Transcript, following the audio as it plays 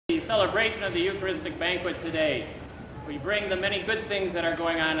celebration of the Eucharistic banquet today, we bring the many good things that are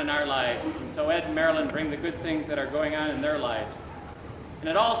going on in our lives. And so Ed and Marilyn bring the good things that are going on in their lives. And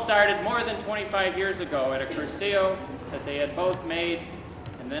it all started more than 25 years ago at a Cursillo that they had both made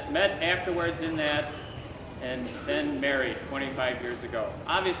and met afterwards in that, and then married 25 years ago.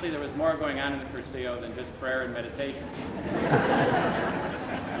 Obviously, there was more going on in the Cursillo than just prayer and meditation.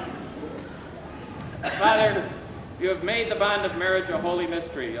 Father, you have made the bond of marriage a holy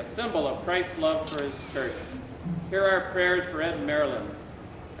mystery, a symbol of Christ's love for his church. Hear our prayers for Ed and Marilyn.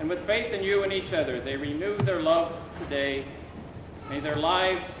 And with faith in you and each other, they renew their love today. May their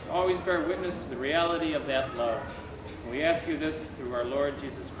lives always bear witness to the reality of that love. And we ask you this through our Lord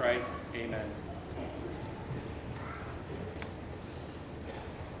Jesus Christ. Amen.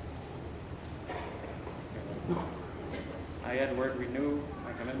 I, Edward, renew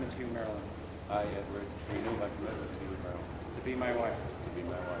my commitment to you, Marilyn. I, Edward, renew my commitment to you, Marilyn. To be my wife. To be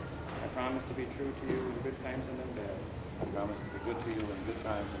my wife. I promise to be true to you in good times and in bad. I promise to be good to you in good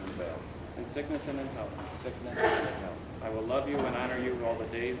times and in bad. In sickness and in health. Sickness and in health. I will love you and honor you all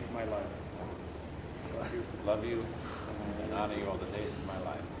the days of my life. Love you and honor you all the days of my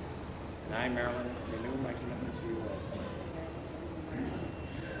life. And I, Marilyn, renew my commitment to you also.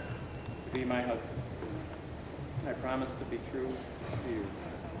 To be my husband. I promise to be true to you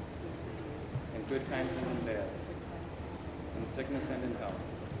in good times and in bad, in sickness and in health.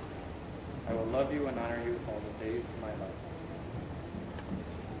 I will love you and honor you all the days of my life.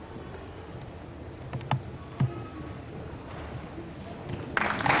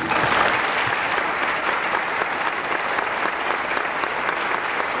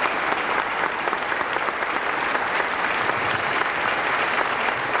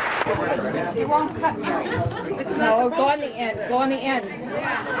 It won't cut me. No, go on the end. Go on the end.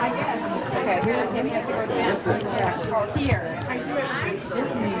 Yeah, I guess. Okay, here. Then you have to go down. Yeah. Or here. I do it.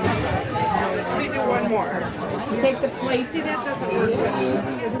 Let me do one more. You take the plate. See, that doesn't work.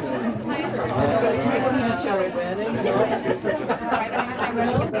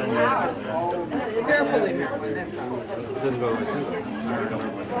 Carefully.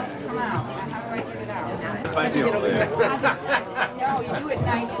 Come out. How do I get it out? No, you do it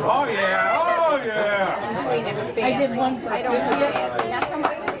nicely. Oh yeah, oh yeah. I did one for I don't know. That's how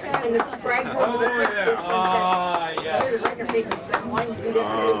much. And the brag Oh yeah. Oh yes. Good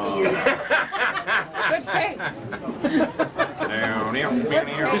paint.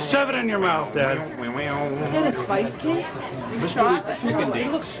 Just shove it in your mouth, Dad. Is that a spice cake? Chicken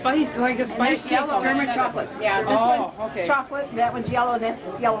It looks spicy, like a spice cake. German chocolate. Yeah, this one's okay. chocolate, that one's yellow, and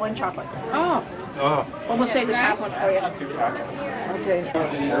that's yellow and chocolate. Oh, Oh. Well, we'll save the top one for you. okay.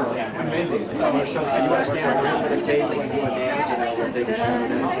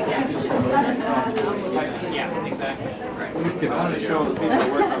 Yeah, exactly. We can only show the people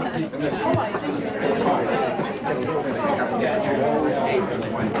working on keeping it.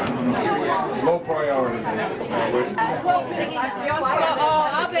 Low priority.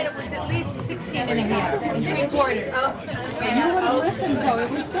 I'll bet it was at least 16 and a half. 3/4. You wouldn't listen, though. It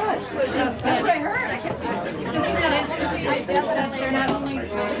was good. That's what I heard. I kept they're not only,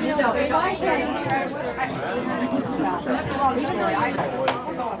 no, if I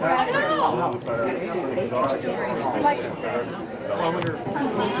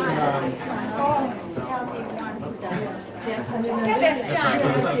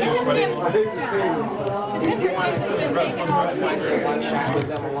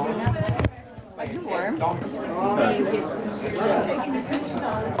Are you warm?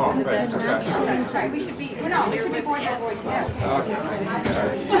 We should be, no, we should be more than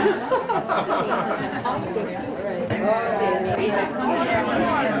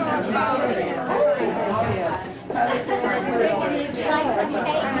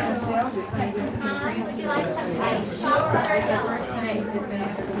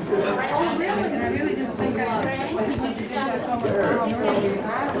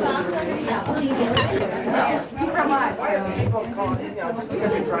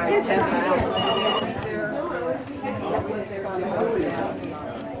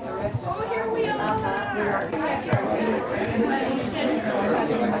Oh, here we are.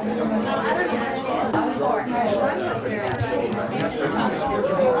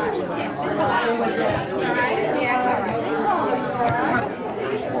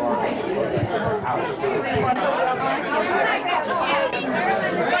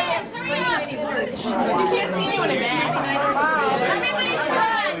 You can't see anyone in that. Everybody's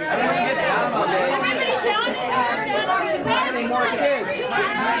done. Everybody's done. Any more kids?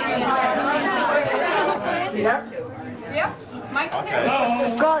 Yep.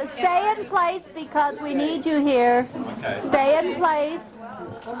 Go, stay in place because we need you here. Stay in place.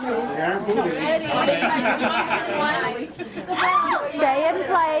 Stay in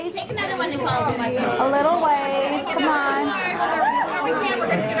place. Take another one, Nicole. A little ways. Come on. We can't, we're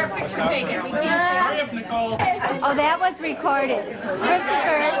gonna get our picture taken. We can't. Oh, that was recorded.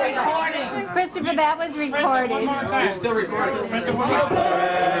 Christopher, that was recorded. You're still recording.